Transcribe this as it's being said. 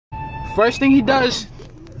First thing he does,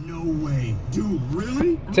 no way, dude,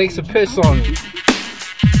 really? Takes a piss on me.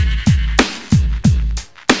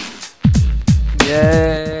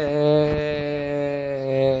 Yeah,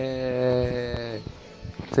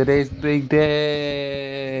 today's big day.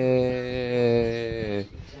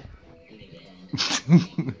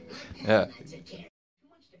 Yeah.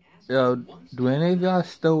 Yo, do any of y'all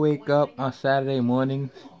still wake up on Saturday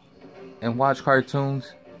mornings and watch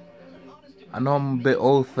cartoons? I know I'm a bit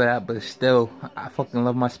old for that, but still, I fucking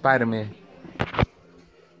love my Spider-Man.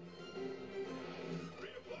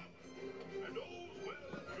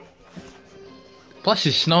 Plus,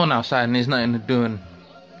 it's snowing outside and there's nothing to do, and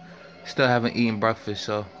still haven't eaten breakfast,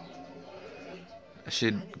 so I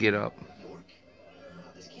should get up.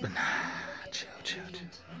 But nah, chill.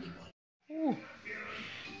 Ooh.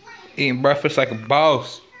 Eating breakfast like a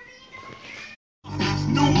boss. New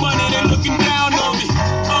money, they looking down on me.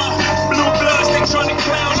 Blue bloods, they trying to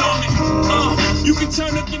clown on me. You can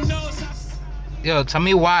turn up your nose. Yo, tell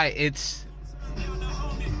me why it's,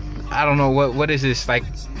 I don't know, what is this, like,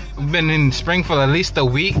 we've been in spring for at least a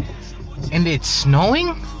week and it's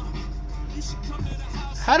snowing?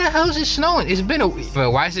 How the hell is it snowing? It's been a week,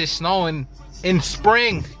 but why is it snowing in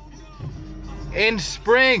spring? In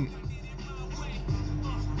spring!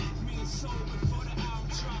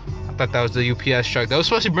 I thought that was the UPS truck. They were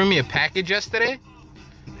supposed to bring me a package yesterday,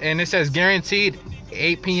 and it says guaranteed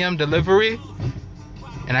 8 p.m. delivery,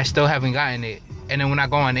 and I still haven't gotten it. And then when I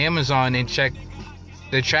go on Amazon and check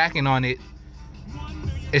the tracking on it,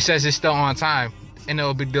 it says it's still on time, and it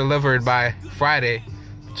will be delivered by Friday,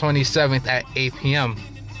 27th at 8 p.m.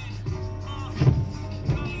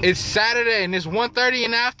 It's Saturday and it's 1:30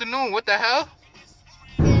 in the afternoon. What the hell?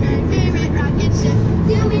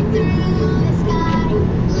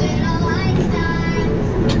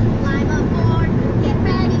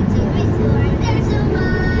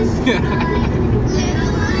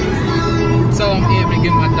 So I'm able to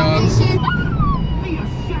get my dog.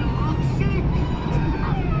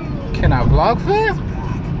 Can I vlog, fam?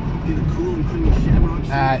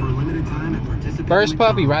 Alright. First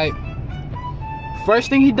puppy, right? First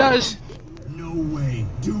thing he does, no way,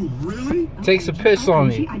 dude, really? Takes a piss on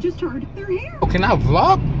me. I just heard they're here. Oh, can I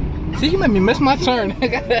vlog? See, you made me miss my turn.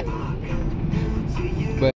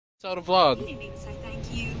 But so the vlog.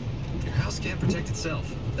 Your house can't protect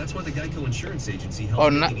itself. That's why the Geico Insurance Agency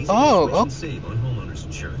helps save on homeowners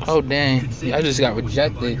insurance. Oh dang! Yeah, I just got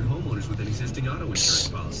rejected.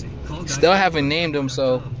 Still haven't named him,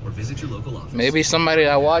 so maybe somebody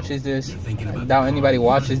that watches this. I doubt anybody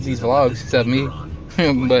watches these vlogs except me.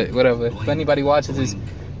 But whatever. If anybody watches this,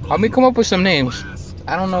 help me come up with some names.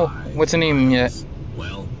 I don't know what to name him yet.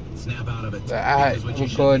 But I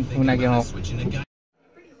record when I get home.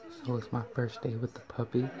 So it's my first day with the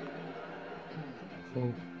puppy.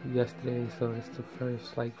 So yesterday, so it's the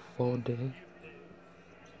first like full day.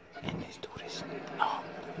 And this dude is knocked.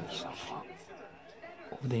 He's so fucked.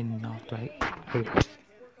 Oh, they knocked, right? Wait.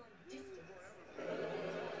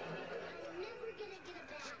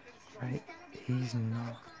 Right? He's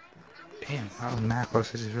knocked. Damn, I was mad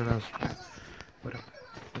close to this real. Whatever.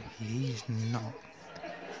 He's knocked.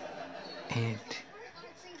 And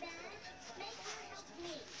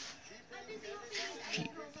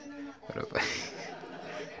whatever.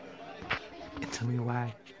 And tell me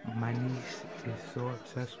why my niece is so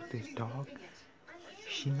obsessed with this dog.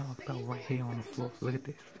 She knocked out right here on the floor. Look at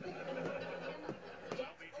this.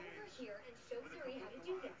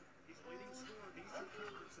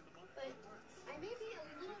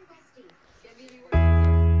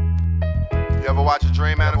 You ever watch a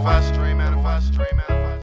dream manifest? Dream manifest? Dream manifest?